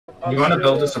You want to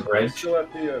build us a bridge? Still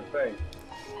at the bank.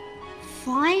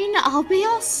 Fine, I'll be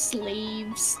your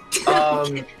slaves.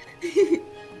 Actually,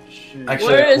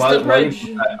 Where is the while you bridge?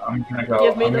 do that, I'm gonna go.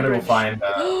 Give me I'm the gonna go bridge. find.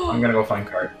 I'm gonna go find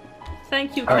Cart.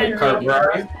 Thank you, Alright, Cart, Henry.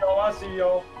 where are you? I see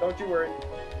y'all. Don't you worry.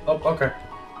 Oh, okay.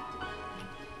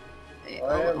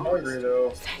 I am hungry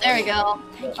though. There we go.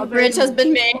 Thank you A bridge very has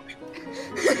been made.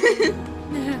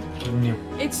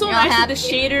 It's so You're nice happy. with the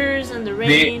shaders and the Do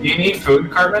rain. you need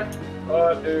food, Cartman?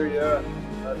 I do, yeah.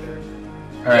 I do.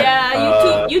 Alright.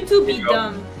 Yeah, you two be here you go.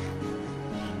 dumb.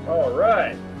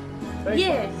 Alright.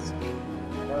 Yes.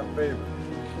 My favorite.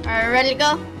 Alright, ready to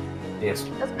go? Yes.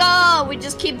 Let's go! We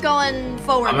just keep going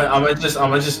forward. I'm gonna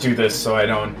just do this so I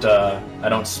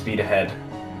don't speed ahead.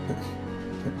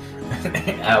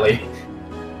 Ali.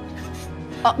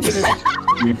 Oh. What's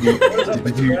up,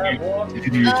 the crab walk?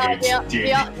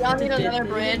 Y'all need another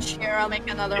bridge. Here, I'll make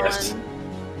another Yes. one.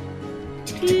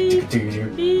 Beep,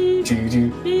 beep, beep,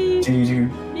 beep, beep,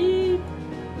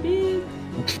 beep,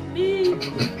 beep.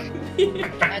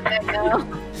 There we go.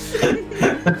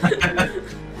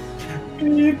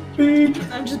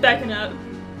 I'm just backing up.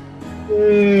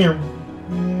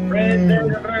 Red in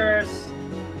reverse.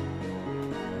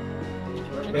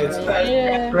 It's that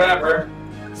Yeah. grabber.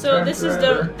 So this is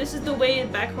the way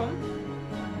back home.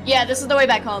 Yeah, this is the way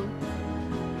back home.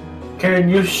 Can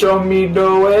you show me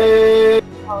the way?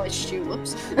 Oh shoot,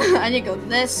 whoops. I need to go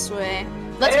this way.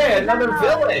 Let's Hey, go another down.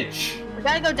 village. We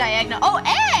gotta go diagonal. Oh,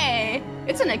 hey!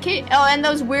 It's an arcade. Oh, and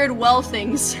those weird well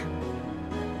things.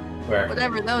 Where?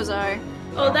 Whatever those are.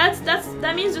 Oh,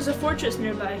 that means there's a fortress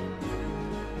nearby.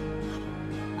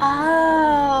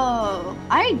 Oh,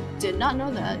 I did not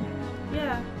know that.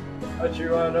 Yeah. Bet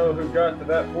you I know who got to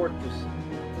that fortress.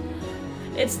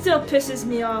 It still pisses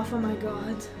me off. Oh my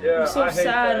god. Yeah, I'm so I hate sad.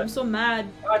 that. I'm so mad.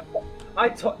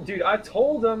 Dude, I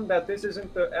told them that this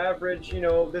isn't the average,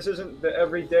 this isn't the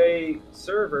everyday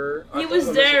server. He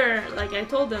was there. Like I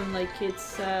told him, like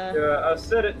it's. Yeah, I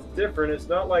said it's different. It's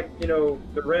not like, the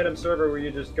random server where you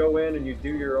just go in and you do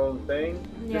your own thing.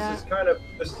 Yeah.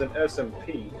 This is an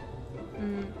SMP.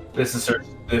 Mm.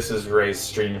 This is Ray's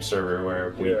stream server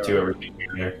where we Yeah. do everything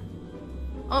here.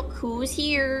 Oh, who's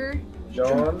here?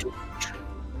 John?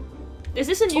 Is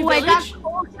this a new Oh, I got village?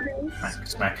 cauldrons.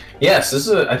 Smack. Yes,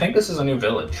 I think this is a new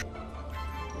village.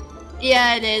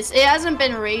 Yeah, it is. It hasn't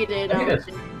been raided. I think it is.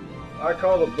 I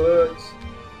call the books.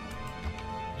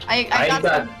 I I got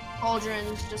got- some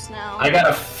cauldrons just now. I got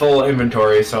a full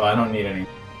inventory, so I don't need any.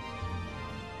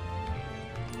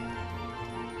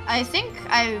 I think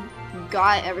I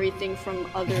got everything from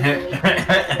other villages.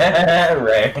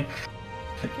 Ray.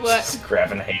 What? Just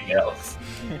grabbing hay bales.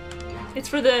 It's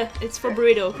for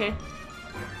burrito, okay?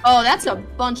 Oh, that's a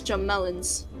bunch of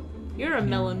melons. You're a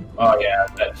melon. Oh yeah,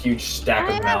 that huge stack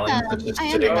I of am melons that's just I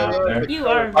am sitting a out there. You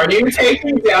are. Are you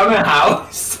taking down a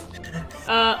house?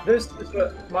 This is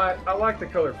I like the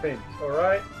color pink,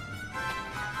 alright?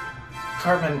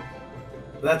 Cartman,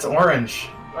 that's orange.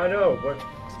 I know, but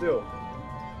still.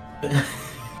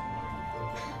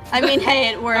 I mean, hey,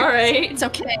 it worked. Alright. It's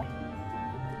okay.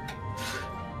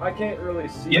 I can't really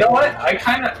see. You know what? I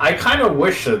kind of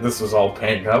wish that this was all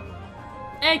pink.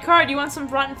 Hey, Card, you want some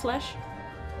rotten flesh?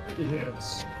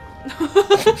 Yes.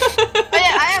 Oh,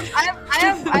 yeah,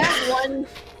 I have one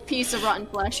piece of rotten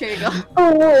flesh. Here you go.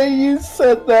 The way you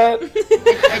said that.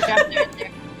 I dropped it right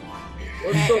there.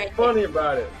 What's so funny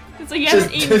about it? It's like you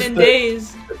haven't Just- eaten just in the-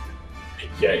 days.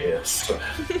 Yeah, yes.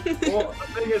 Well, the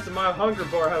thing is, my hunger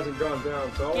bar hasn't gone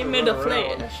down, so I Give want me to the run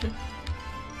around. flesh.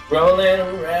 Rolling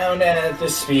around at the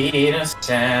speed of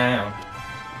sound.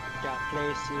 Got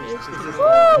places to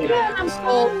Woo, yeah, I'm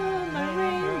full.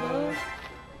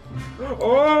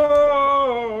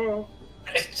 Oh!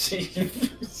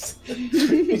 Jeez.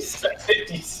 You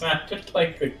sounded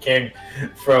like the king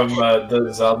from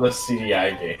the Zelda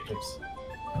CDI games.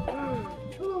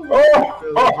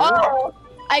 Oh,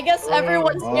 I guess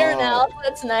everyone's here now.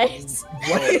 That's nice.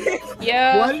 What?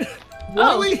 Yeah. What?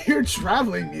 Why do we hear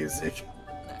traveling music?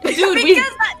 Dude,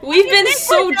 we've been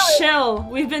so chill.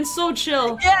 We've been so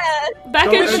chill. Yeah. Back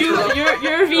Don't at you, ever-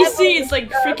 your VC, it's like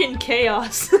freaking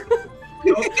chaos.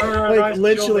 Don't turn a Like nice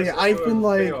literally, chill I've into been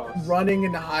like chaos. running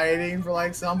and hiding for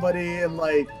like somebody, and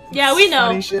like Yeah, we know.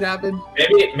 funny shit happened.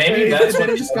 Maybe And that's then what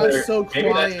it the just got other, so maybe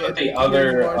quiet. that's what the and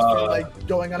other people are like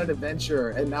going on an adventure,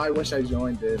 and now I wish I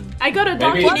joined in. I got a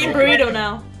donkey Maybe- named Burrito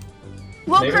now.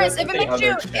 Well, Maybe Chris, that's if what it the makes you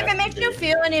other if chat it makes you did.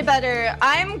 feel any better,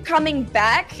 I'm coming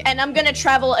back and I'm gonna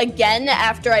travel again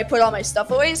after I put all my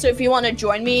stuff away. So if you want to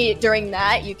join me during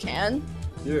that, you can.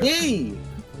 Yeah. Yay!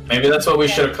 Maybe that's what we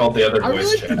should have called the other I really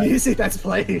voice like the chat. music that's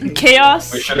playing.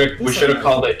 Chaos. We should have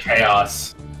called it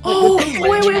chaos. Oh,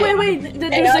 wait.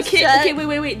 There's the Chaos okay,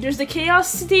 wait. There's the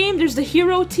Chaos team, there's the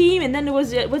Hero team, and then there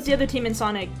was what's the other team in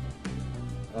Sonic?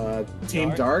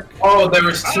 Team Dark. Oh, there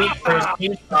was Team Sonic,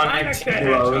 Team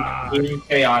Heroes, Team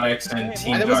Chaotix, and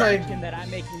Team And it was Dark.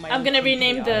 like, I'm gonna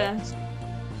rename the.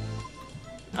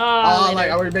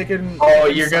 like, are we making? Oh,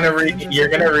 you're gonna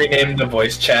rename the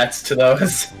voice chats to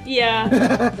those.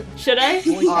 Yeah. Should I?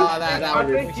 That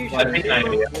would I think you That'd be should. an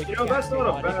idea. You know, that's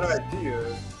not a bad idea.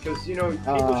 Because, you know,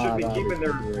 people should be keeping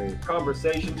their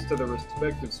conversations to the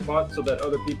respective spots so that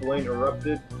other people ain't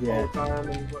interrupted all the time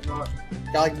and whatnot.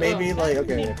 Like maybe like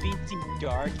okay. If you being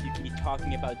dark, you'd be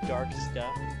talking about dark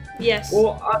stuff. Yes.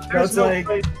 Well, there's no like-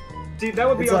 place. See, that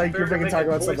would be It's like unfair you're to freaking make talking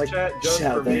a about voice something like chat just for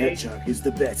Shout the me. Hedgehog is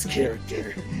the best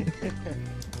character.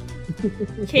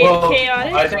 Well,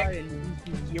 Chaotic. I think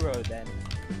Hero then.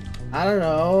 I don't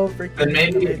know. Freaking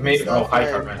Then maybe stuff, hi,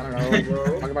 like, Carmen. I don't know.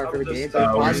 Bro, Talk about I'm favorite just, games,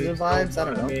 like, positive vibes. I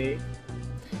don't know. Me.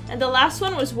 And the last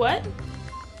one was what?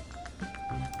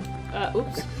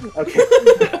 Oops. Okay.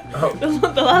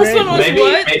 The last one was maybe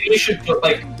what? maybe you should put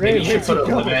a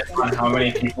go. limit on how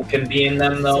many people can be in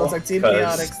them So though. it's like Team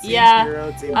 'cause- Chaotix, Team Yeah.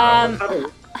 Hero, Team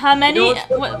How many? You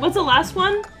know What's the last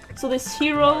one? So there's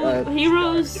Heroes,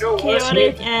 You know what?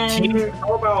 Chaotic, Team- and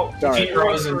How about Dark. Team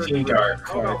Rose and Team Dark.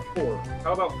 How about 4?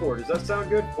 How about 4? Does that sound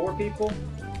good? 4 people?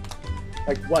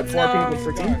 Like what? 4 No. people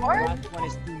for team? The last one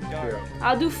is Team Dark.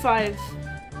 I'll do 5.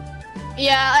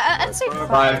 Yeah, I'd say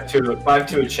 5. 5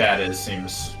 to a chat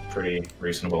seems pretty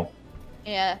reasonable.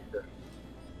 Yeah.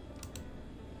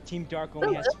 Team Dark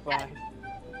only has 5.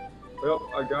 Well,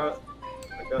 I got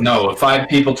No, 5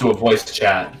 people to a voice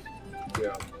chat.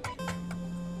 Yeah.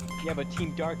 Yeah, but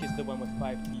Team Dark is the one with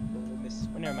 5 people in this.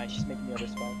 Oh, never mind. She's making the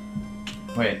others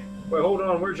 5. Wait, Wait, hold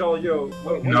on. Where's y'all? Yo.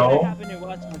 What No. would happen to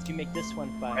us once you make this one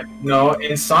 5? no.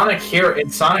 In Sonic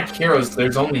Heroes,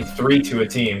 there's only 3 to a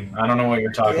team. I don't know what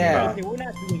you're talking Yeah. about. Okay, we're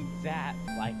not doing that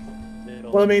like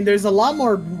little. Well, I mean, there's a lot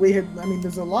more.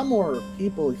 There's a lot more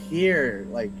people here.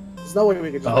 Like, there's no way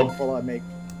we could just Oh. like, full on make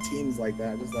teams like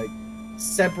that. Just like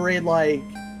separate like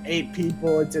 8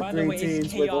 people into By the 3 way, teams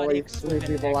it's with only chaotic 3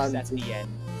 people on at team. the end.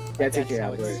 Yeah, it's a That's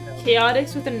how it's chaotic. spelled.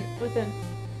 Chaotix with an.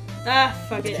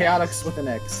 Fuck it. Chaotix with an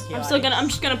X. I'm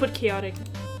just gonna put chaotic.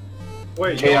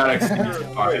 Wait. Chaotix y'all-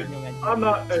 seems fine. I'm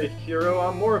not a hero.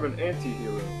 I'm more of an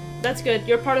anti-hero. That's good.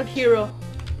 You're part of hero.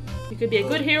 You could be a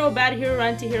good hero, bad hero,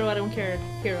 anti-hero. I don't care.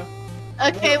 Hero.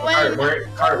 Okay, Cart,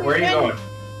 where are you going?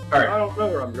 I Cart. don't know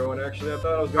where I'm going. Actually, I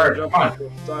thought I was Alright, going to jump come on. off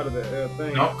the side of the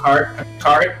thing. No, Cart.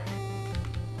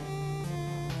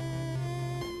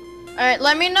 Alright,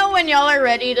 let me know when y'all are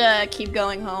ready to keep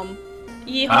going home.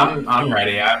 Yeah. I'm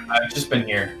ready. I've just been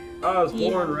here. I was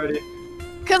born ready.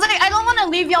 Cause I don't want to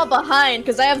leave y'all behind,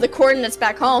 cause I have the coordinates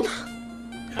back home.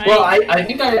 Well, I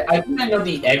think I know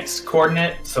the X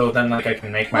coordinate, so then like I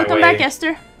can make my Welcome way. back,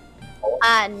 Esther.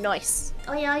 Ah, nice.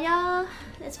 Oh yeah.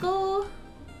 Let's go.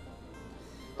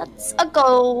 Let's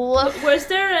go. Was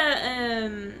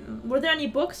there were there any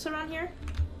books around here?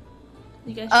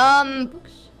 You guys?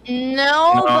 Books?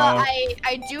 No, but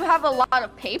I do have a lot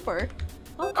of paper.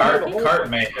 Oh, Cart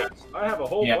may have. I have a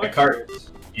whole Yeah, bunch Cart. of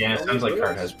books. Yeah, it Don't sounds need like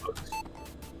Cart books. has books.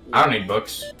 I don't need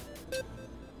books.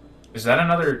 Is that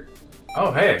another?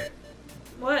 Oh hey.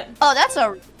 What? Oh, that's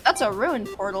a ruined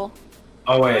portal.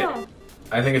 Oh wait. Oh.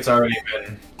 I think it's already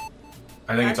been.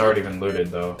 I think it's already been looted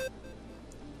though.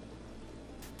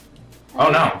 Oh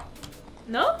no.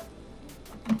 No?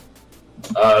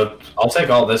 I'll take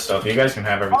all this stuff. You guys can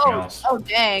have everything else. Oh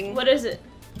dang. What is it?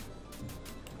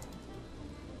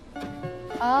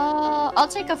 I'll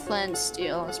take a flint and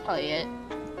steel. That's probably it.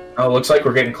 Oh, looks like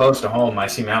we're getting close to home. I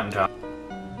see mountaintop.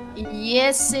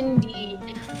 Yes, indeed.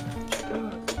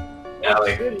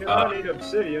 Allie, Obsidian, I need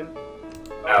obsidian.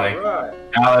 Allie. Alright.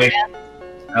 Allie.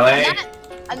 Allie.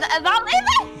 I'm not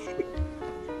leaving.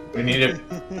 We need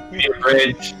a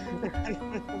bridge.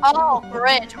 Oh,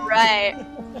 bridge, right?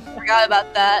 Forgot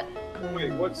about that.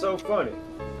 Wait, what's so funny?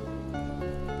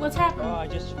 What's Oh, happening?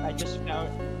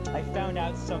 I found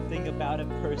out something about a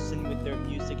person with their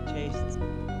music tastes.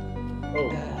 Oh,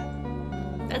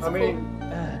 That's I cool.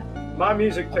 mean, my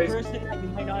music A taste. person that you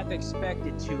might not have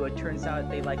expected to. It turns out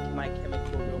they like My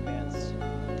Chemical Romance.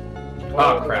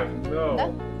 Oh, crap.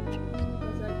 No.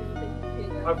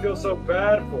 I feel so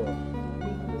bad for him.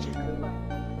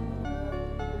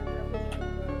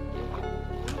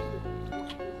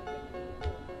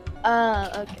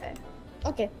 Okay.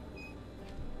 Okay.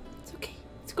 It's okay.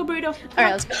 Let's go, burrito.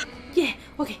 Alright, let's go. Yeah.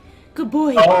 Okay. Good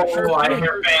boy. Oh, I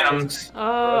hear phantoms.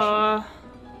 Oh.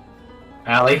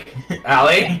 Allie.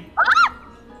 Allie.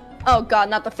 Oh god,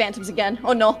 not the phantoms again.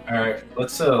 Oh no. Alright,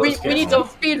 let's We get need some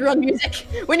speedrun music.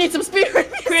 We need some speedrun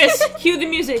music. Chris, cue the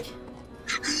music.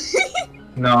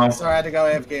 No. Sorry, I had to go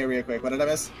AFK real quick. What did I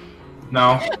miss?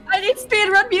 No. I need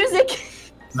speedrun music.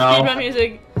 No. Speedrun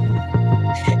music.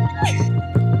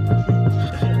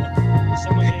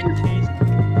 Someone getting chased.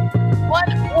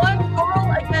 One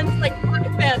girl against like 5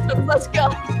 phantoms. Let's go.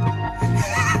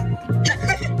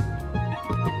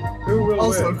 Who will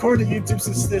Also, win? according to YouTube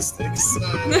statistics,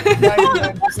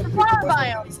 99% of people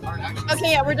biome. aren't actually.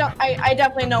 Okay, yeah, we're done. I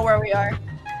definitely know where we are.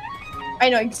 I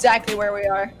know exactly where we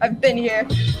are. I've been here.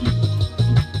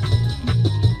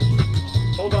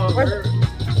 Hold on, where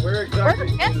Where'd exactly?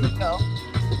 the phantoms go?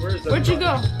 Where is that? Where'd you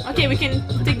go? Okay, we can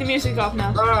take the music off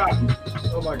now. Ah!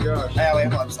 Oh my gosh. Hey,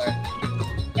 wait, I'm sorry.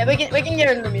 Yeah, we can get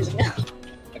rid of the music now.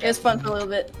 It was fun for a little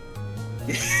bit.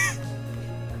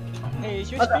 Hey,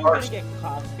 is your Okay. stream gonna get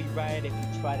copyrighted if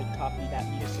you try to copy that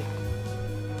music?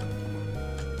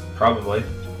 Probably.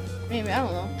 Maybe, I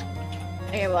don't know.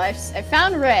 Okay, well, I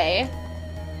found Ray.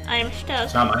 I'm stuck.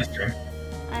 It's not my stream.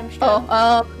 I'm stuck.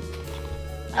 Oh,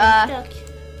 I'm stuck.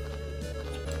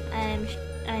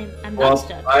 I'm Well, not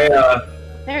stuck.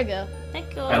 there we go.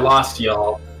 Thank I God. lost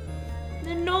y'all.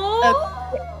 No.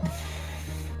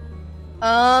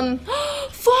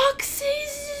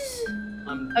 Foxes.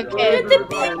 Okay. The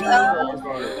baby.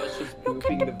 Let's just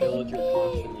booping the villager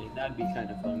constantly. That'd be kind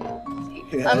of fun.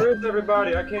 Yeah. Where is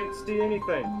everybody? I can't see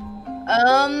anything.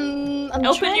 I'm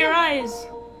Open trying your to- eyes.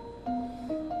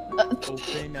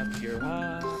 Open up your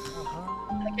eyes.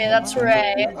 Okay, that's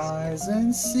Ray. Eyes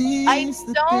and sees I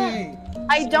the don't- day.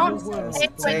 I don't say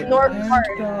it's like North Park.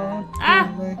 Ah.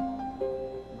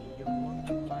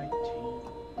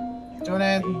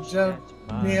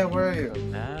 Mia, where are you?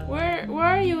 Where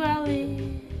are you,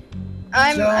 Ali?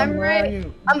 I'm John, where are Ray.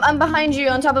 you? I'm behind you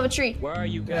on top of a tree. Where are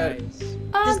you guys?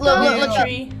 On Just top look of the up.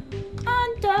 tree.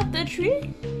 On top of the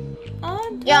tree.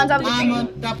 Yeah, on top of the I'm tree.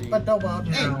 on top of the world.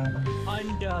 Hey.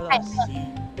 Under the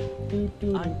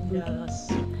sea. Under the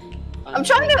sea. I'm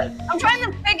trying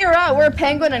to figure out where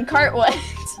Penguin and Cart went.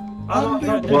 I don't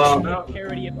know. Well- A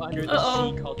parody of Under the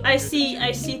Uh-oh. Sea called I Under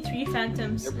the see 3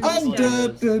 phantoms. in this Under guy.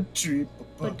 the tree.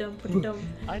 Ba-dum, ba-dum.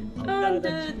 Under Under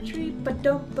the the tree.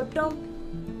 Ba-dum, ba-dum.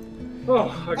 Oh,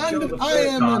 I killed the I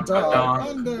am a Dun, dog. dun.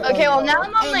 Under Okay, well now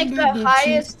I'm on under like the tree.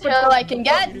 highest hill I can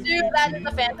get to. That is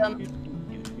the Phantom.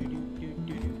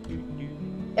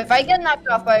 If I get knocked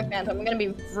off by a Phantom, I'm gonna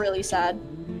be really sad.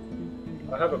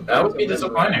 I have a That would be phantom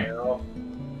disappointing. right now.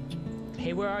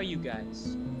 Hey, where are you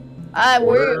guys?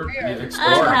 We're I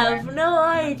exploring. have no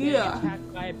idea.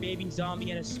 Attacked by a baby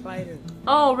zombie and a spider.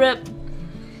 Oh, rip.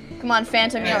 Come on,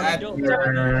 Phantom. Hey, Yeah.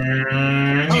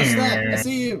 Oh snap! I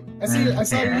see you. I see you. I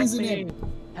saw your username.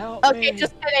 Help Okay, me.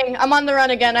 just kidding. I'm on the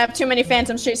run again. I have too many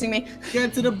Phantoms chasing me.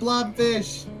 Get to the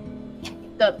blobfish.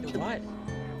 The What?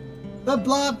 The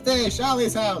blobfish.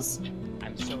 Ali's house.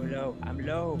 I'm so low. I'm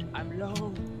low. I'm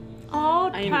low. All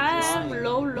I am time flying.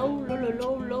 low.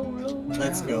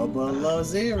 Let's go below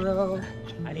 0.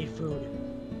 I need food.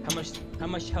 How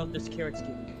much health does carrots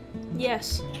give?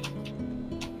 Yes.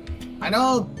 I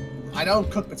know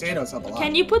cooked potatoes help a lot.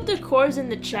 Can you put the cores in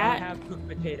the I chat? have cooked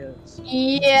potatoes.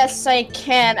 Yes, I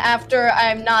can. After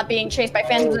I'm not being chased by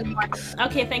Phantoms anymore.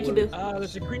 Okay, thank you, Boo.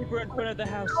 There's a creeper in front of the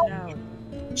house now.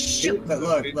 Shoot.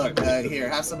 Look, here,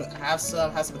 have some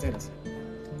potatoes.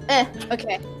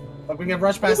 Okay. Look, we can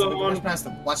rush past them. Hold We can on. rush past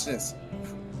them. Watch this.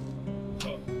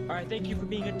 Alright, thank you for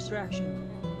being a distraction.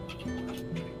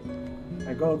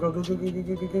 Alright, go. Go.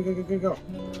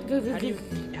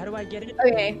 How do I get it?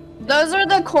 Okay. Those are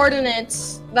the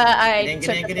coordinates that I Get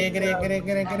took.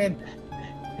 in.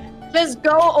 Just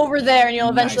go over there and you'll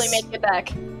eventually Nice. make it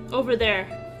back. Over there.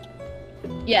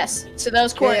 Yes. So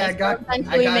those Okay, coordinates I got will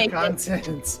eventually make it.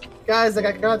 content. Guys, I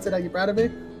got content. Are you proud of me?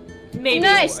 Maybe.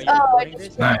 Nice. Are you Oh, I recording just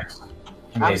this? Nice.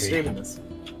 I'm Maybe. streaming this.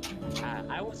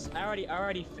 I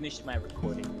already finished my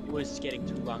recording. It was getting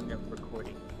too long of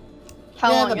recording.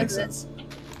 how yeah, long that makes is it? sense.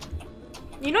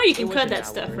 You know you It can was cut an that hour,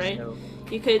 stuff, right? so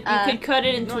You could cut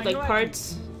it into No, I like know I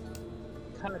parts.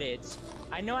 cut it.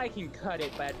 I know I can cut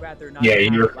it, but I'd rather not. Yeah,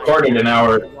 have you it, recorded an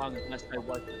hour. long unless I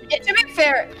want to Yeah, to be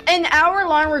fair, an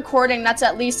hour-long recording, that's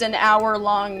at least an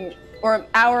hour-long or an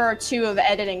hour or two of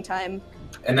editing time.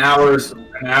 An hour's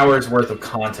worth of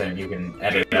content you can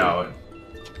edit out.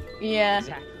 Yeah.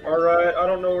 Exactly. Alright, I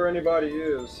don't know where anybody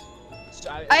is.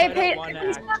 So I don't paid. wanna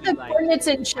Please put actually, the like, coordinates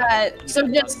in chat. So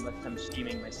just unless I'm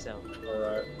streaming myself.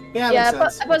 Alright. Yeah, yeah, makes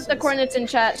sense. I put the coordinates in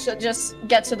chat. So just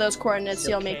get to those coordinates. So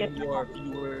You'll make it. can your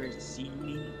viewers see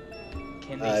me?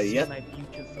 Can they see yes. my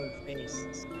beautiful face?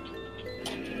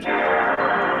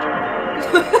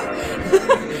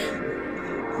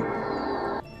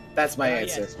 That's my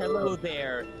answer. Yes, hello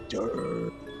there.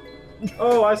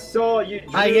 Oh, I saw you.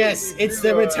 Ah, yes, it's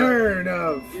the return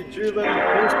of. You drew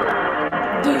little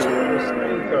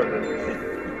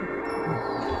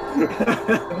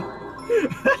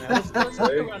Let's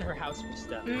look around her house for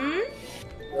stuff.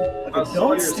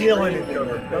 Don't steal anything.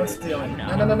 Don't steal anything.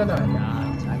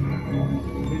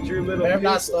 No. You drew little. I have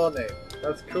not stolen it.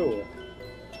 That's cool.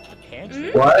 The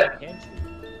pantry. What?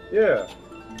 Yeah.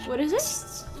 What is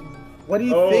it? What do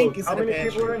you think is how in the many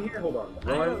people are pantry? in here? Hold on.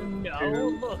 I don't know.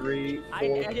 2, Look, 3, 4, I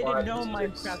didn't 5, know 6,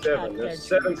 Minecraft 7. had There's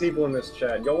pantries. 7 people in this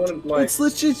chat. Y'all want to like? It's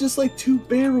literally just like 2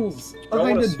 barrels Y'all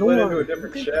behind want to the split into a door.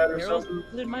 different Think chat or barrels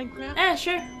something? in Minecraft? Eh,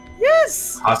 sure.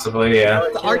 Yes. Possibly, yeah.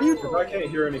 Are you- I can't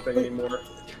hear anything anymore.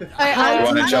 You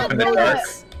wanna jump in the dark?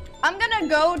 I'm gonna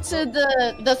go to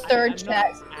the third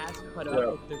chat. I'm not as cut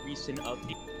up with the recent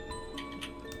update.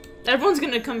 Everyone's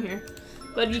gonna come here,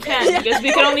 but you can't because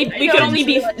we could only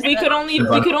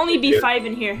be 5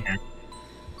 in here.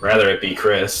 Rather it be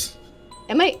Chris.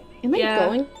 Am I Yeah.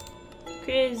 going?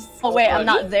 Chris. Oh wait, I'm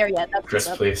not there yet. That's Chris,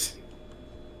 what's up. please.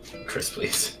 Chris,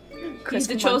 please. He's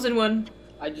the come on. chosen one.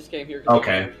 I just came here.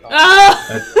 Okay.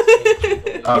 Ah!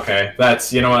 Okay,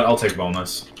 that's, you know what, I'll take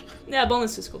bonus. Yeah,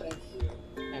 bonus is cool.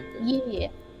 Yeah.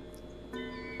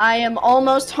 I am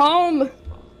almost home.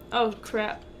 Oh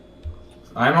crap.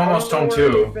 I'm almost home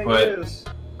too, but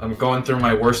I'm going through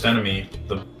my worst enemy,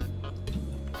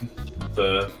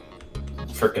 the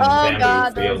frickin' Oh bamboo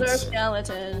god, those fields. are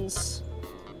skeletons.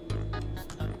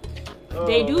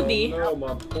 They do be. No,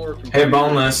 my poor Hey,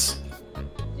 Boneless,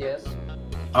 Yes.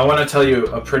 I want to tell you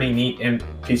a pretty neat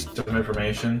piece of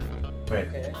information. Wait.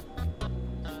 Okay.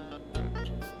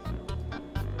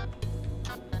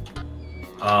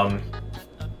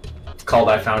 It's called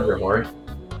I Found Your Horse.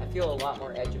 I feel a lot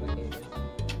more educated.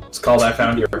 It's called I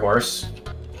Found Your Horse.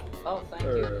 Oh, thank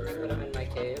you. Did you put him in my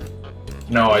cave?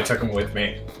 No, I took him with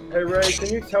me. Hey Ray, can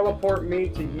you teleport me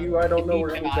to you? I don't know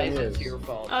where Guys, anything it's is. your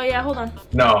fault. Oh yeah, hold on.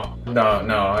 No,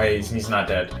 he's not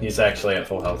dead. He's actually at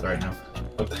full health right now.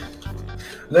 What the...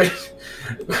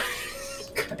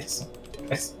 guys, I'm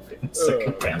getting sick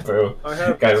of bamboo.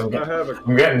 Guys,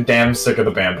 I'm getting damn sick of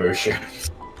the bamboo shoot.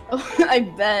 Oh, I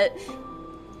bet.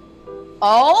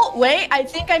 Oh wait, I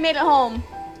think I made it home.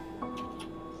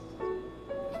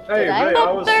 Hey Did I Ray, go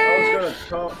I was gonna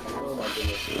comment. Oh my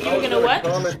goodness. You were gonna what?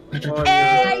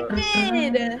 Hey, I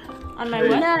did. On my Hey.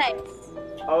 what? Nice.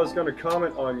 I was gonna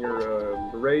comment on your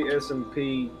Ray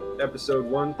SMP episode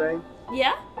 1 thing.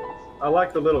 Yeah? I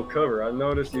like the little cover. I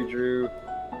noticed you drew.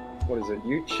 What is it?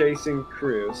 You chasing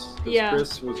Chris? 'Cause Yeah.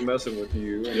 Chris was messing with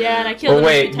you. Yeah, and I killed Well, him.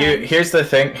 wait, 3 times.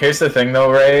 here's the thing though,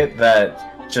 Ray,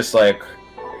 that just like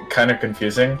kind of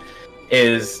confusing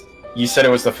is you said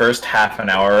it was the first half an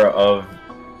hour of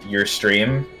your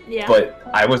stream, Yeah. but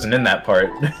I wasn't in that part.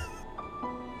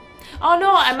 Oh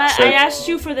no, So- I asked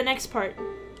you for the next part.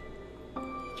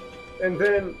 And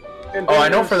then. Oh, I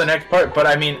know for the next part, but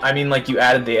I mean like you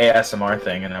added the ASMR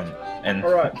thing and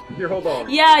All right, here, hold on.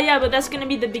 Yeah, but that's gonna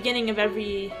be the beginning of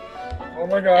every Oh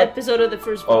my God. episode of the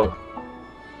first one. oh,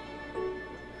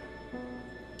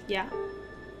 Yeah.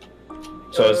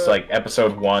 so it's like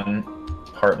episode 1,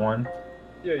 part 1.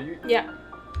 Yeah, Yeah.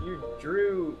 you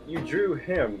drew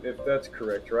him, if that's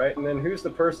correct, right? And then who's the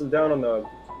person down on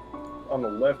the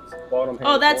left bottom?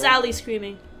 Oh, that's corner? Ali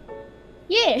screaming.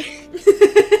 Yeah.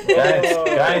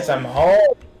 Guys, I'm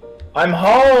home. I'm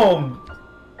home.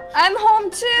 I'm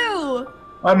home too.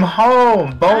 I'm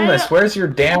home. Bonus, I- where's your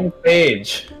damn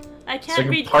page? I So can't you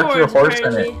can read park chords, your horse in it.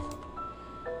 apparently.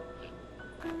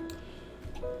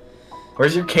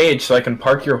 Where's your cage so I can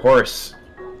park your horse?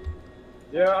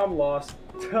 Yeah, I'm lost.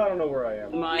 I don't know where I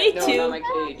am. Me No, too. not my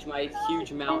cage, my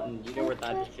huge mountain. You know where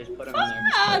that is, just put him in there.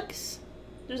 Fox!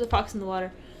 There's a fox in the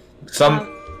water.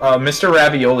 Mr.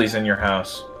 Ravioli's in your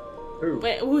house. Who?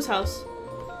 Wait, whose house?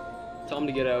 Tell him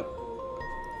to get out.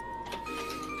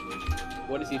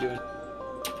 What is he doing?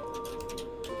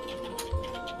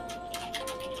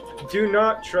 Do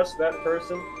not trust that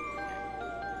person.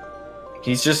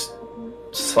 He's just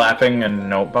slapping a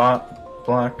note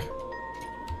block.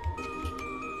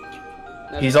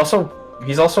 He's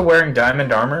also wearing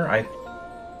diamond armor.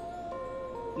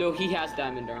 No, he has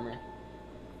diamond armor.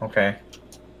 Okay.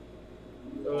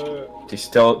 Uh,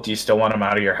 Do you still want him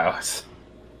out of your house?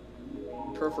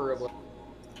 Preferably.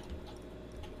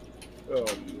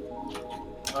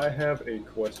 I have a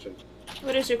question.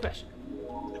 What is your question?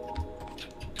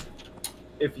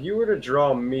 If you were to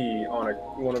draw me on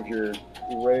one of your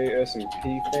Ray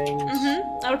SMP things,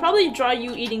 I would probably draw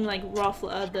you eating like raw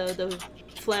the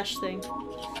flesh thing.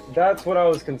 that's what I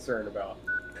was concerned about.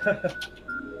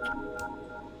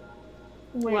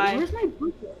 Wait, Why? where's my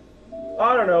bucket?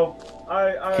 I don't know.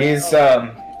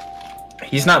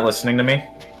 He's not listening to me.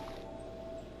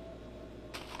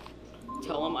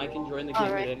 Tell him I can join the game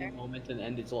at any moment and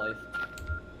end his life.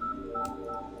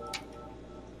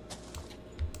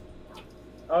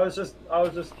 I was just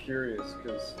curious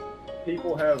because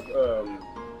people have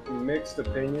mixed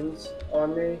opinions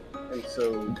on me, and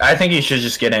so I think you should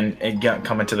just get in and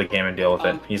come into the game and deal with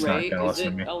it. He's Ray, not gonna listen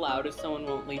to me. Is it allowed if someone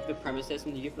won't leave the premises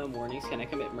and you give them warnings? Can I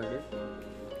commit murder?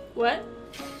 What?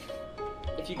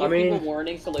 If you give people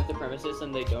warnings to leave the premises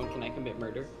and they don't, can I commit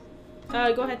murder?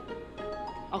 Go ahead.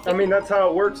 I mean, that's how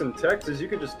it works in Texas. You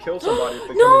could just kill somebody if they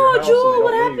come in No, your house Jewel, and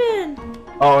what they don't happened?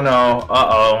 Oh no!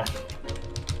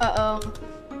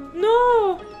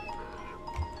 No.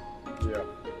 leave. Yeah.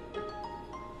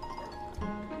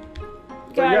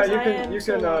 But Guys, yeah,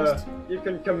 you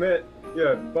can commit.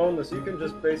 Yeah, boneless. You can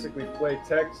just basically play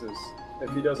Texas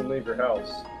if he doesn't leave your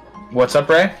house. What's up,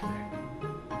 Ray?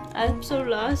 I'm so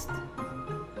lost.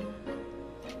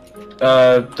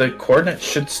 The coordinates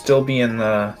should still be in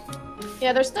the.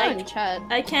 Yeah, they're still in chat.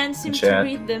 I can't seem to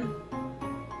read them.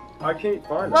 I can't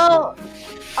find it. Well,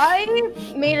 I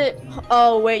made it.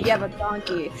 Oh wait, you have a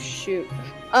donkey. Shoot.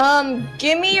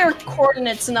 Give me your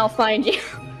coordinates and I'll find you.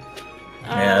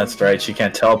 Yeah, that's right. She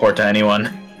can't teleport to anyone.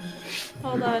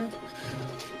 Hold on.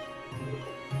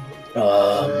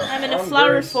 I'm in a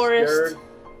flower forest.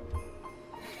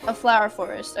 A flower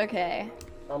forest. Okay.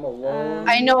 I'm alone.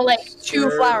 I know like 2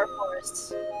 flower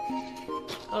forests.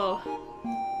 Oh.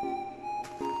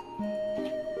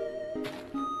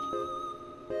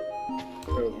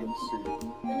 Let's see.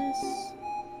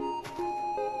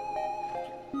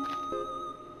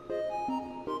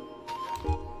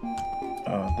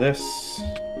 This.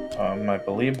 I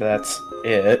believe that's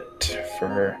it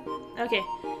for. Okay.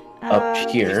 Up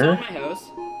here. Is that my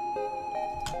house?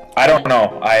 I don't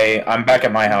know. I'm back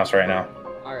at my house right now.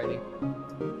 Alrighty.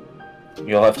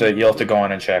 You'll have to go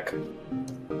on and check. And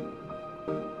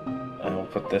we'll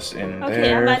put this in Okay,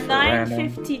 there. I'm at for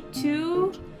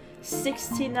 952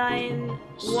 69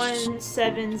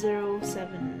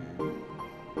 1707.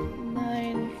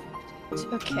 9.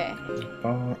 Okay.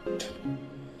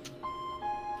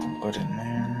 Put in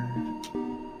there.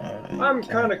 I'm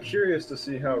kind of curious to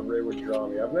see how Ray would draw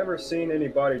me. I've never seen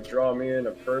anybody draw me in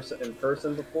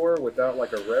person before without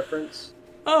like a reference.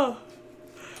 Oh.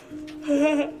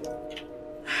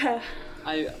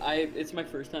 It's my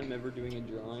first time ever doing a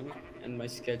drawing, and my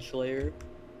sketch layer,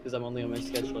 because I'm only on my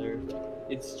sketch layer.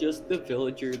 It's just the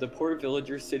villager, the poor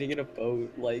villager sitting in a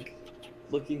boat, like,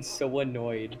 looking so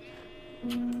annoyed.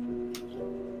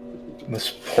 This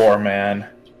poor man.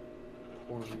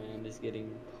 Poor man is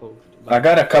getting poked. I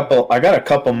got a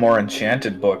couple more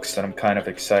enchanted books that I'm kind of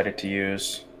excited to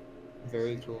use.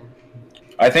 Very cool.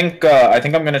 I think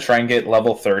I'm gonna try and get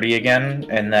level 30 again,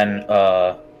 and then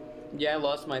Yeah, I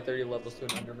lost my 30 levels to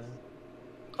an Enderman.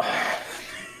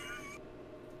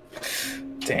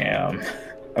 Damn.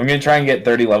 I'm gonna try and get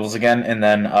 30 levels again, and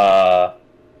then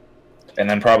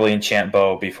probably enchant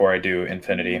bow before I do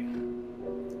infinity.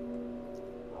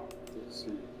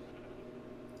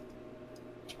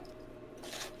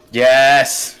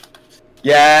 Yes!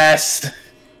 Yes!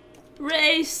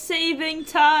 Ray, saving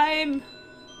time!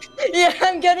 Yeah,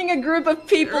 I'm getting a group of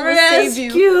people to save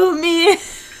you. Rescue me!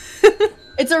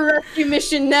 It's a rescue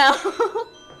mission now.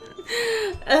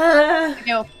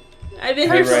 I've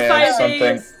been here for 5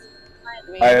 days.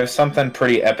 I have something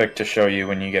pretty epic to show you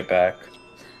when you get back.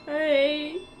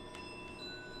 Alright.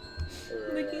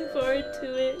 Looking forward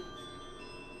to it.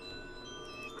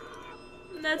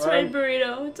 That's my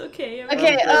burrito. It's okay.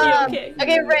 Okay,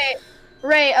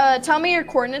 Ray, tell me your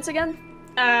coordinates again.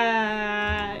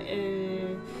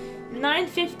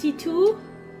 952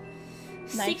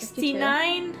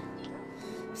 69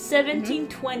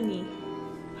 1720.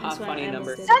 Hot funny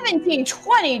number.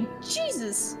 1720.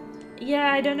 Jesus.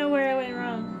 Yeah, I don't know where I went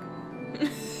wrong.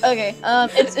 Okay,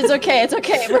 it's okay, it's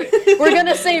okay. We're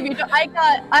gonna save you. I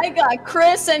got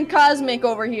Chris and Cosmic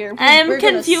over here. I'm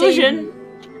confusion.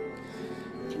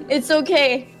 It's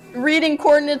okay. Reading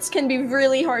coordinates can be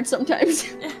really hard sometimes.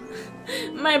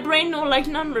 My brain don't like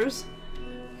numbers.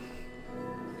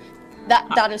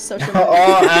 That is so true. Oh,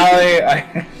 Ali,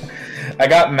 I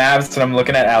got maps and I'm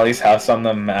looking at Ali's house on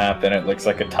the map and it looks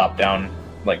like a top-down,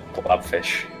 like,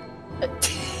 blobfish.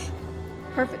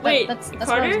 Perfect. Wait, that's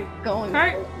Carter? where I'm going.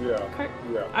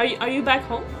 Yeah. Are you back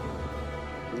home?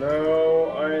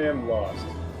 No, I am lost.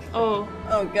 Oh.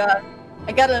 Oh god.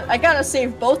 I gotta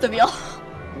save both of y'all.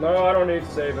 No, I don't need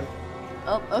saving.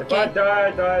 Oh, okay. If I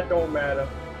die, it don't matter.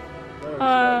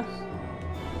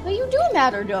 Well, you do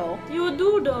matter, though. You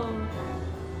do, though.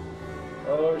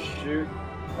 Oh, shoot.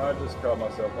 I just caught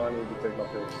myself. I need to take my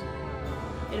pills.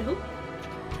 In who?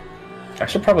 I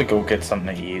should probably go get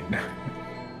something to eat.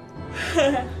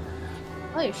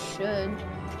 I should.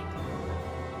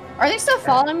 Are they still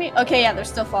following me? Okay, yeah, they're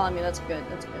still following me. That's good.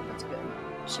 That's good. That's good.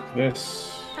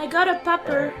 This. I got a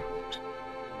pupper.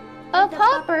 A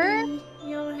popper.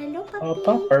 Yo, hello, puppy. A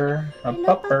pupper, a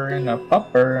pupper, and a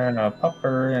pupper, and a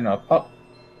pupper, and a pup.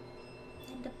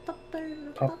 And a pupper, and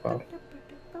a Pup, pupper,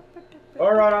 pup.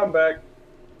 Alright, I'm back.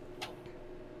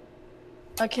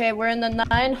 Okay, we're in the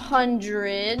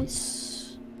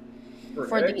 900s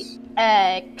for X? the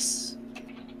X.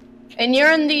 And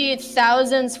you're in the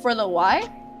thousands for the Y?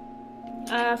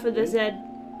 For the Z.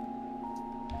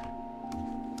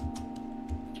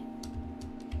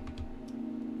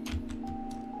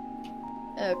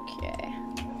 Okay.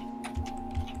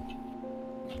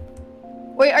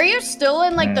 Wait, are you still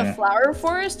in like the flower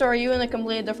forest, or are you in a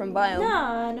completely different biome?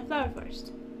 No, in the flower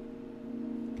forest.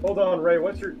 Hold on, Ray.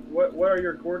 What are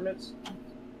your coordinates?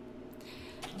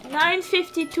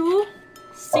 952,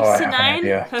 Oh, I have an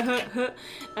 69,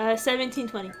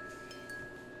 1720.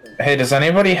 Hey, does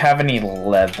anybody have any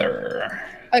leather?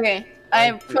 Okay,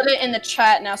 I put it in the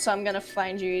chat now, so I'm gonna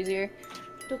find you easier.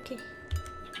 Okay.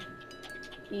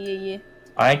 Yeah.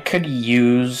 I could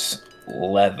use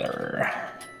leather.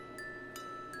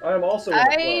 I am also.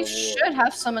 I should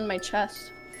have some in my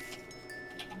chest.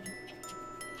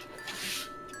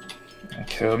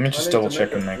 Okay, let me just double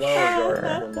check and make sure.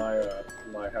 For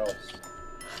my house.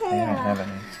 I don't have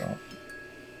any, so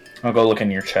I'll go look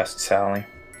in your chest, Sally.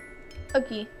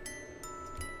 Okay.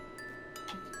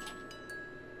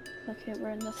 Okay, we're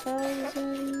in the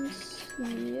thousands.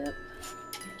 Yep.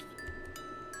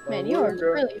 Man, you are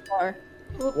really far.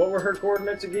 What were her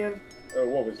coordinates again?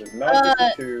 What was it?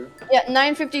 952. Yeah,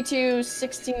 952,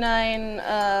 69,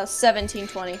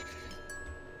 1720.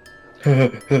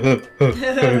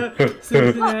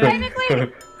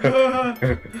 Technically,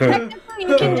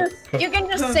 you can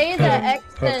just say the X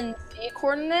and Z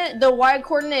coordinate. The Y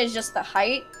coordinate is just the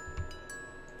height.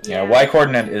 Yeah, Y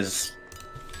coordinate is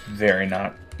very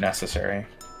not necessary.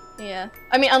 Yeah,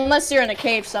 I mean, unless you're in a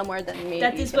cave somewhere, then maybe.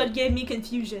 That is what gave me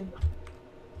confusion.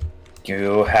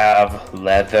 You have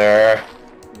leather.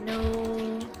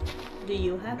 No. Do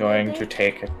you have Going leather? to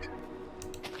take it.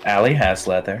 Allie has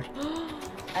leather.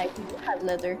 I do have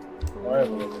leather. I have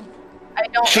leather. I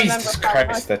don't Jesus remember how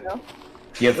Christ, much, that- though.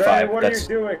 You have Ray, 5. what That's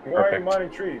are you doing? Why are you perfect. mining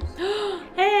trees?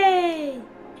 Hey!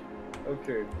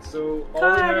 Okay, so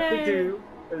all we have to do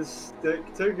is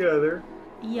stick together.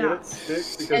 Yeah. Get it stick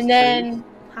because And then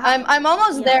I'm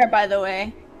almost there, by the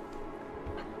way.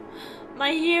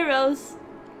 My heroes.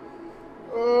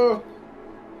 Oh,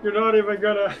 you're not even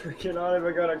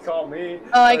gonna call me.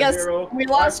 Oh, I a guess hero. we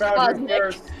lost I found you Cosmic.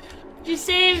 first, You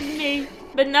saved me.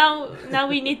 But now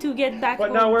we need to get back but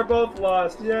home. now we're both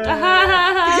lost. Yay!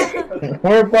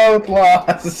 We're both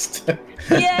lost.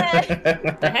 Yeah.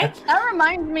 The heck? That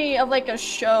reminds me of like a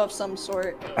show of some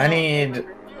sort. I need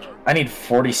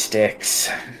 40 sticks.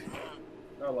 I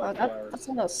Oh, like flowers. that's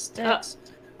one of those sticks.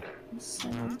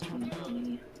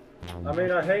 I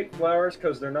mean, I hate flowers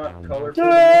because they're not colorful,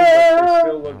 but they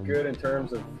still look good in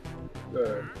terms of,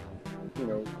 you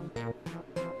know,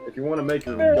 if you want to make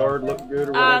your yard look good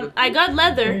or whatever. I got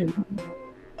leather.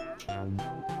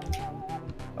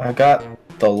 I got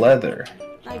the leather.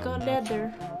 I got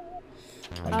leather.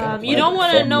 I got You don't leather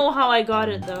want to from- know how I got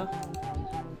it though.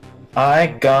 I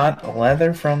got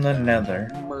leather from the nether.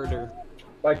 Murder.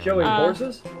 By killing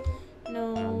horses,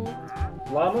 No.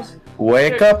 llamas.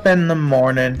 Wake up in the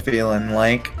morning feeling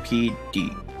like PD.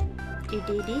 Dang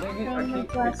it, I I'm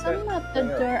can't fix that. at the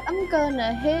door. I'm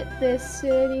gonna hit this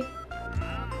city.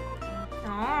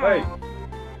 Hey,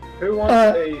 who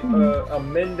wants a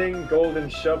mending golden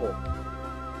shovel?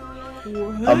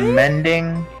 A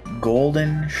mending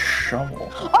golden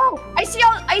shovel. Oh, I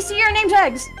see your name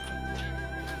tags.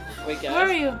 Wait, guys. Where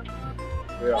are you?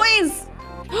 Yeah. Please.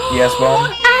 Yes,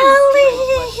 Bone? Ali!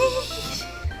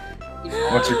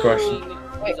 What's your question?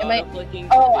 Wait, am I?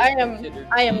 Oh, I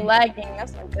am lagging.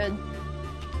 That's not good.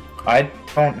 I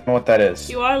don't know what that is.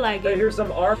 You are Hey, lagging. here's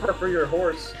some armor for your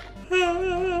horse.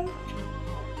 I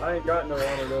ain't got no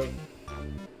armor though.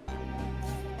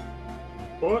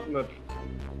 What in the?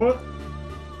 What?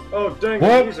 Oh dang!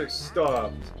 What? The music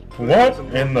stopped. What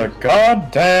in the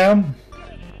goddamn?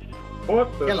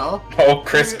 What the? Hello. Oh,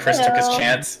 Chris took his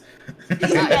chance.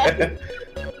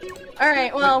 All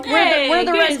right. Well, Hey, we're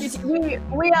the guys. rescue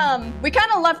team. We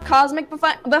kind of left Cosmic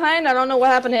behind. I don't know what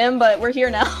happened to him, but we're here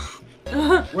now.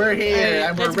 We're here Alright,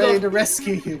 and we're let's ready go. to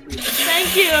rescue you.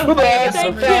 Thank you. That's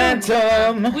a Thank you.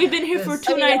 phantom. We've been here for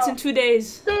 2 Okay, nights y'all. and 2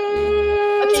 days.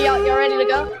 Okay, y'all ready to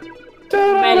go?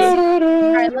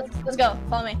 Alright, let's go.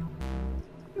 Follow me.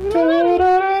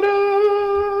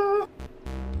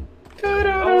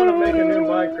 I want to make a new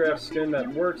Minecraft skin that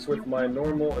works with my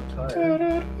normal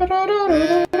attire. But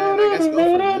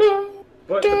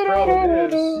the problem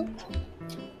is,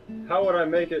 how would I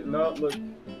make it not look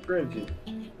cringy?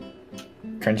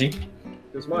 Crunchy?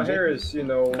 Because my hair is, you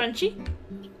know... Crunchy?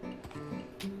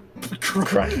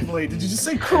 Wait, did you just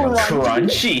say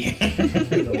crunchy?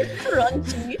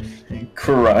 Crunchy.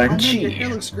 Crunchy. Your hair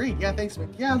looks great. Yeah, thanks,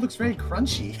 man. Yeah, it looks very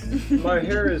crunchy. My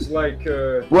hair is like,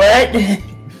 What?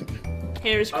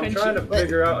 Hair is crunchy. I'm trying to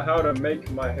figure out how to make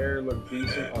my hair look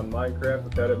decent on Minecraft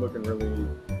without it looking really,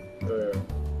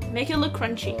 Make it look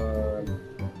crunchy.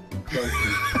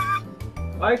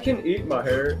 Crunchy. I can eat my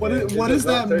hair. What does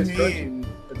that mean?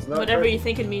 It's not Whatever crunchy. you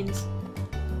think it means.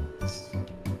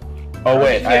 Oh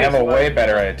wait, I have a way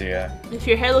better idea. If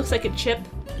your hair looks like a chip,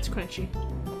 it's crunchy.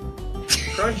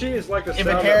 Crunchy is like the If sound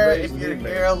your that hair, Ray's if your meat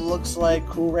hair looks like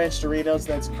Cool Ranch Doritos,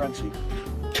 that's crunchy.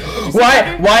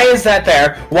 Why? Why is that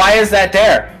there? Why is that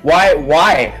there? Why?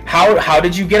 Why? How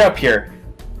did you get up here?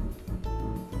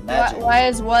 Magic. Why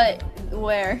is what?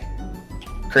 Where?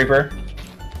 Creeper?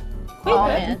 Oh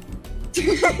man.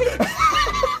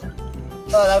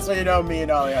 Oh, that's what you know me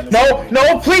and Ollie on this.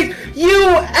 No, please! You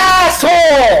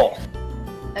asshole!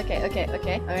 Okay.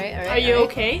 Alright. Are you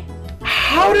okay?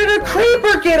 How did a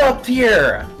creeper get up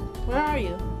here? Where are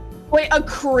you? Wait, a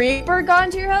creeper got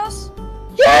into your house?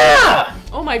 Yeah!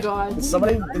 Oh my god. Did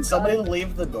somebody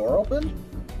leave the door open?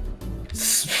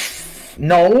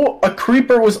 No, a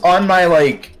creeper was on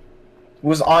my,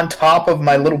 was on top of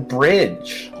my little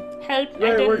bridge. Help! I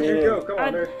Ray, where'd didn't. you go? Come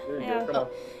on, there. There you Yeah. go. Come on.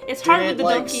 It's hard Did with it, the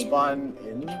like, donkey. spawn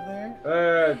in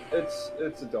there? It's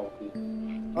a donkey.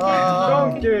 Oh.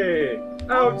 Donkey!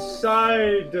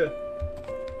 Outside!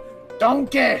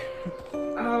 Donkey!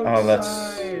 Oh, that's...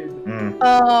 Outside!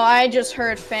 Oh, I just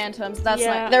heard phantoms. That's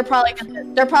Yeah. like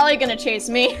they're probably gonna chase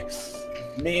me.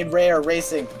 Me and Ray are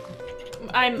racing.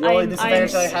 The only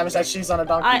disadvantage I have is that she's on a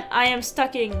donkey. I am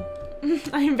stucking.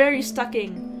 I am very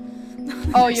stucking.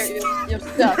 Oh, you're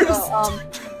stuck. Oh,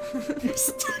 You're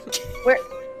stuck. where?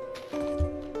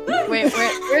 Wait,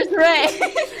 where's Ray?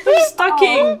 I'm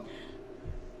stucking.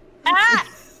 Ah!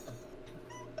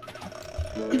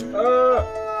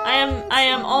 I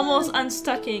am almost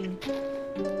unstucking.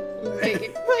 Wait,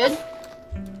 you good?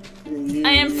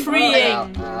 I am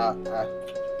freeing. Ah.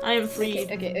 I am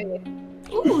freed. Okay.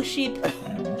 Ooh, sheep.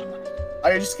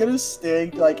 Are you just gonna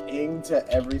stick ing to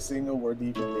every single word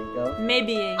you can think of?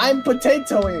 Maybe. I'm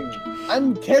potatoing.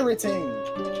 I'm carroting.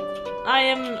 I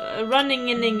am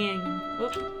running and inging.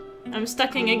 Oop. I'm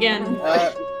stucking again.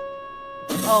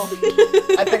 Oh.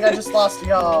 I think I just lost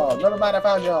y'all. Never mind, I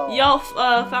found y'all. Y'all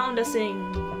found a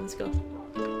sing. Let's go.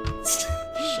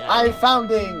 I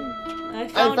founding. I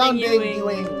found found doing.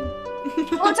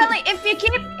 Well, tell me, if you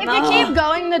keep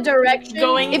going the direction,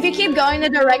 if you keep going the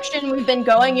direction we've been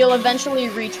going, you'll eventually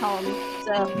reach home.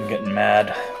 So I'm getting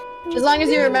mad. as long as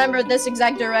you remember this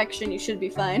exact direction, you should be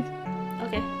fine.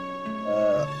 Okay.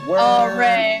 Where... Oh,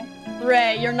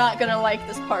 Ray, you're not gonna like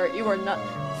this part. You are not.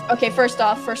 Okay, first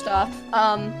off, we're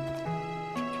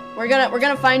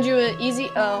gonna find you an easy.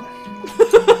 Oh.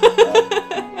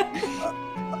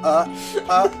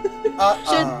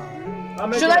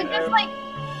 Should I just like?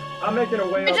 I'm making a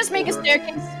way. Should I just make a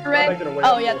staircase, I'm Ray? making a way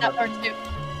Oh up yeah, over. that works too.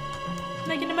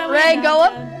 Making my way Ray, down. go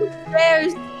up the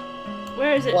stairs.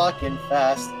 Where is it? Walking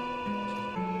fast.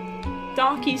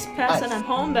 Donkey's pass and I'm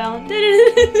homebound.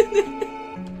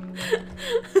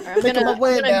 Making my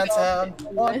way downtown.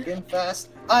 Walking fast.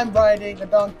 I'm riding a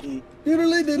donkey.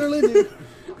 Doodly doodly doo.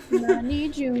 I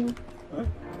need you.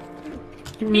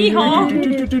 Hee-haw.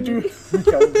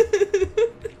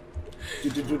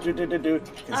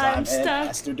 I'm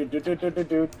stuck.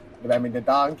 I mean the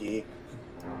donkey.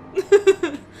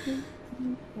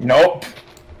 Nope.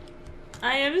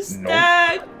 I am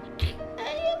stuck.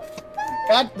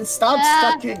 God, stop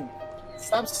stucking.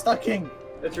 Stop stucking.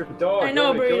 That's your dog. I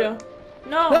know, You want me to kill Burrito. it?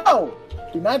 No. No!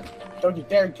 Don't you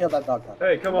dare kill that dog.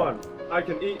 Hey, come on. I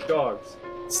can eat dogs.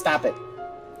 Stop it.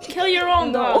 Kill your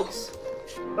own dogs.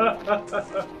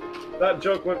 That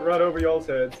joke went right over y'all's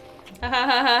heads. Okay,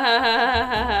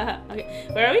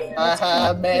 where are we?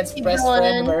 Man's Keep best going.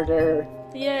 friend murder.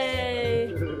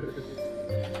 Yay.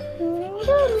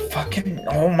 Fucking,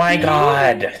 oh my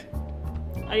god.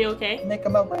 Are you okay?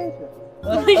 Making my way.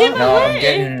 Making my No,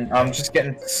 way. I'm just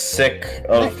getting sick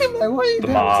of Making my way the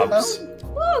downtown. mobs.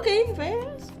 Oh, okay,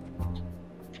 fast.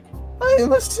 I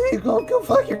am a seagull. Go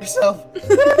fuck yourself.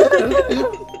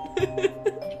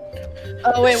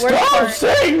 Oh wait, where's Stop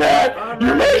saying that!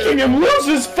 You're making him lose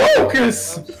his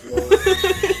focus!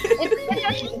 It's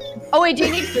Oh wait, do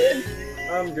you need food?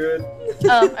 I'm good.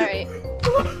 Oh, alright.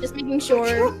 Just making sure.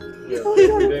 Yeah,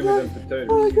 you gave me them potatoes.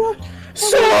 Oh my god.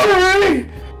 Sorry!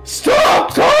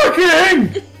 Stop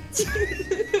talking!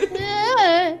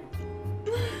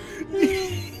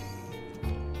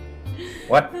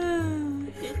 What?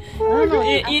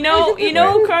 You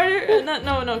know, Carter.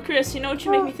 No, Chris. You know what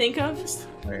you make me think of?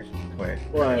 Wait.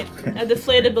 What? A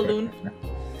deflated balloon.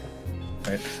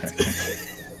 Wait.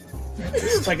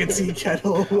 It's like a tea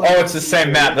kettle. Oh, it's the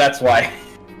same map, that's why.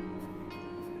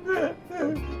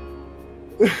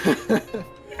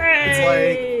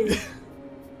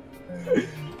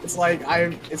 It's like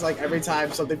every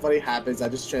time something funny happens, I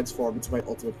just transform into my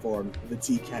ultimate form, the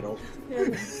tea kettle.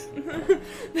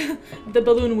 The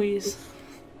balloon wheeze.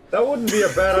 That wouldn't be a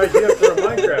bad idea for a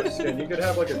Minecraft skin. You could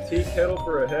have like a tea kettle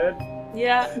for a head.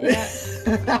 Yeah.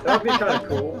 That'd be kind of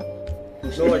cool.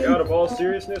 So like, out of all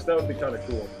seriousness, that would be kind of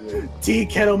cool. Yeah. Tea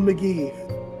kettle McGee.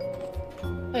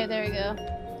 Wait, there you go.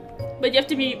 But you have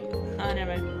to be. Oh,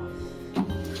 never mind.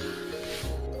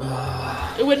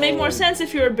 It would make more sense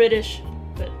if you were British,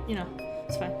 but you know,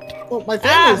 it's fine. Well, my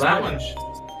family's that British.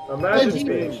 Imagine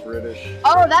being British.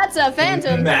 Oh, that's a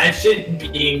phantom. Imagine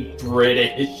being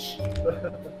British.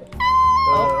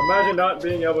 Imagine not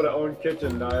being able to own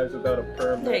kitchen knives without a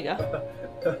permit. There you go.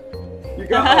 You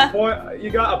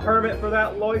got a permit for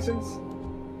that license?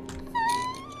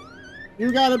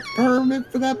 You got a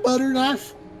permit for that butter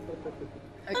knife?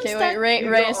 Okay, wait,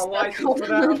 Ray is got a stuck. license for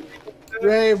that?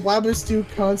 Ray, why must you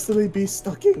constantly be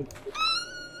stucking? To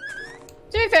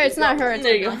be fair, it's not her, it's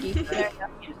There a you go. monkey. There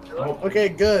you go. Okay,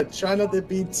 good. Try not to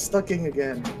be stucking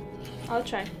again. I'll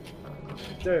try.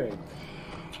 Dang.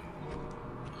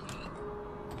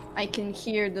 I can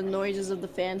hear the noises of the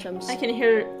phantoms. I can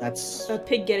hear That's a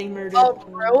pig getting murdered. Oh,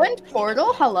 ruined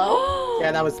portal? Hello?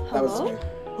 yeah. That was. Hello?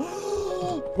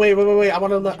 Wait. I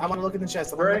want to look in the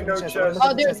chest. There ain't no chest.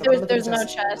 Oh, there's no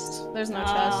chest. There's no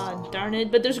Ah, chest. darn it!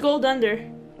 But there's gold under.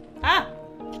 Ah!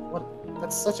 What?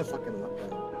 That's such a fucking letdown.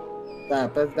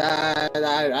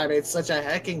 I made such a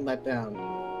hacking letdown.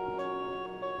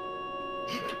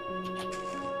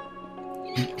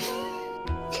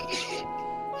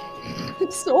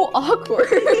 It's so awkward.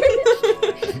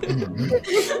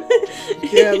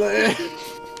 Yeah,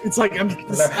 it's like I'm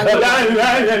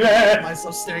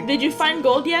myself staring. Did you find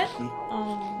gold yet?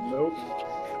 Nope.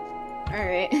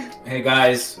 Alright. Hey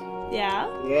guys, Yeah.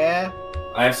 Yeah.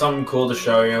 I have something cool to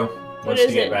show you. Once is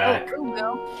you get it? back.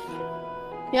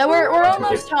 Yeah, we're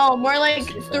almost home. We're like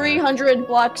 300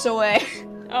 blocks away.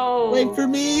 Oh. Wait for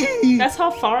me. That's how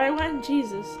far I went.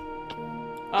 Jesus.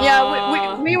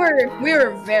 Yeah, we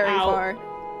were very Ow. far.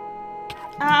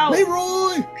 Ow.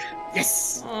 Leroy.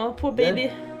 Yes. Oh, poor baby.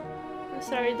 I'm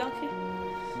sorry, donkey.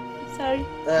 I'm sorry.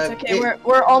 It's okay.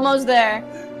 We're almost there.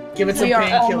 Give it some We are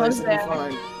painkillers, almost it'll be there.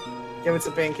 fine. Give it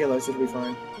some painkillers, it'll be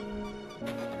fine.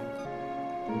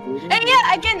 Hey,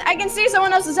 yeah, I can see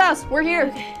someone else's house. We're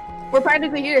here. We're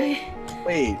practically here.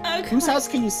 Wait, Oh, whose come house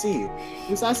can you see?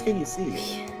 Whose house can you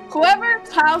see?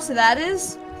 Whoever's house that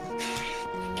is.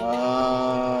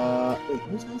 Wait,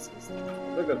 whose house is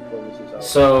that? Look at Bolus's house.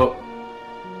 So,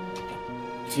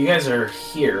 if you guys are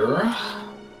here,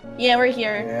 Yeah, we're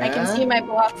here. I can Yeah? see my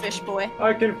blockfish boy.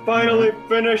 I can finally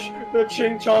finish the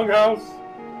Ching Chong house.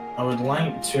 I would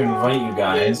like to invite you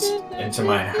guys into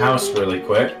my house really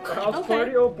quick. House Okay.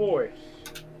 party, oh boy.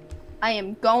 I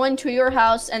am going to your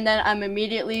house and then I'm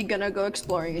immediately gonna go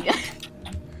exploring again.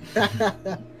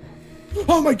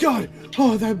 Oh my god!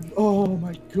 Oh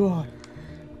my god.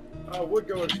 I would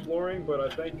go exploring, but I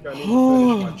think I need to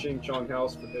finish my Ching Chong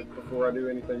house before I do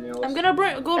anything else. I'm gonna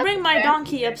bring my Okay.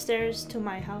 donkey upstairs to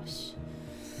my house.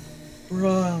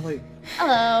 Bruh, like,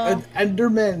 Hello. an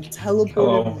Enderman teleported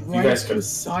Hello, you right guys could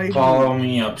beside follow me.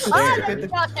 me Ah, upstairs. that's a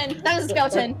skeleton. That's a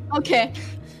skeleton. Okay.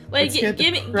 Wait, Let's get the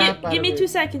give me crap out give me of 2 it.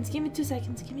 seconds. Give me 2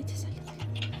 seconds. Give me 2 seconds.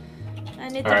 I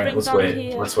need to Alright, bring let's donkey.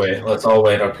 wait. Let's wait. Let's all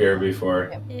wait up here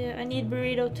before. Yeah, I need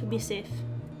burrito to be safe.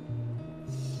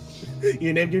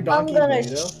 You named your I'm donkey gonna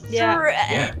Burrito? Yeah.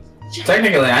 Yeah.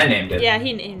 Technically, I named it. Yeah,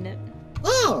 he named it.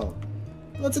 Oh!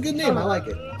 That's a good name, I like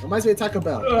it. Reminds me of Taco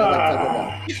Bell.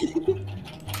 I like Taco Bell.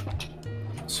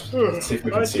 Let's see if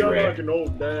we I can see sound Ray. like an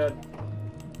old dad.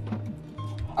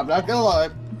 I'm not gonna lie,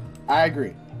 I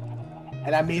agree.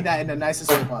 And I mean that in the nicest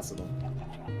way possible.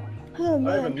 Oh, I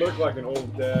man. even look like an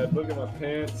old dad. Look at my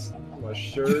pants, my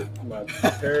shirt, my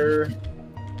hair,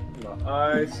 my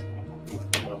eyes,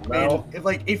 my mouth. And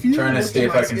if you Trying to looked see at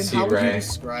if my I can skin, see how would you Ray.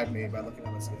 describe me by looking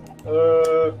at my skin?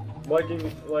 Like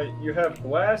you have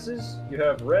glasses, you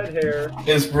have red hair,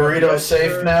 Is Burrito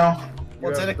safe now? you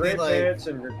Well, have technically, gray like- pants,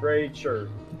 and your gray shirt.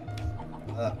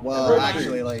 Well, Red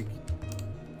actually, like,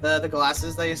 The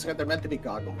glasses that you got, they're meant to be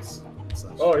goggles.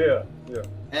 So. Oh yeah, yeah.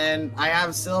 And I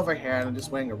have silver hair and I'm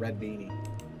just wearing a red beanie.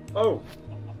 Oh.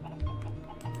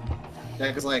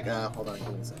 Yeah, cause like, hold on,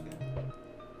 give me a second.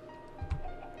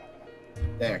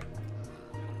 There.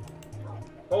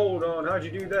 Hold on, how'd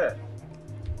you do that?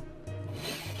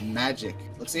 Magic.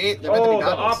 Look, see? They're meant to be Oh, the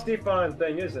goggles. Optifine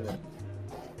thing, isn't it?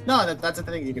 No, that's a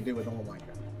thing you can do with normal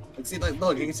Minecraft. Like, see, like,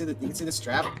 look, you can see the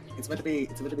strap. It's meant to be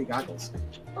goggles.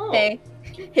 Oh. Hey,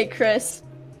 Chris.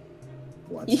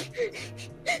 What?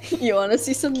 You want to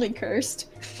see something cursed?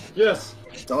 Yes.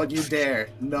 Don't you dare!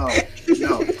 No,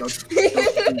 don't,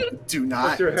 do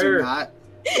not, your hair? do not.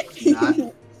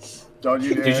 Don't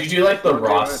you dare! Did you do like the Don't do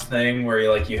Ross it. thing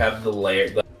where you have the layer,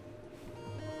 the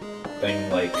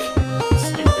thing like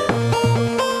stupid?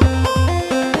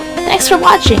 Thanks for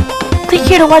watching. Click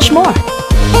here to watch more.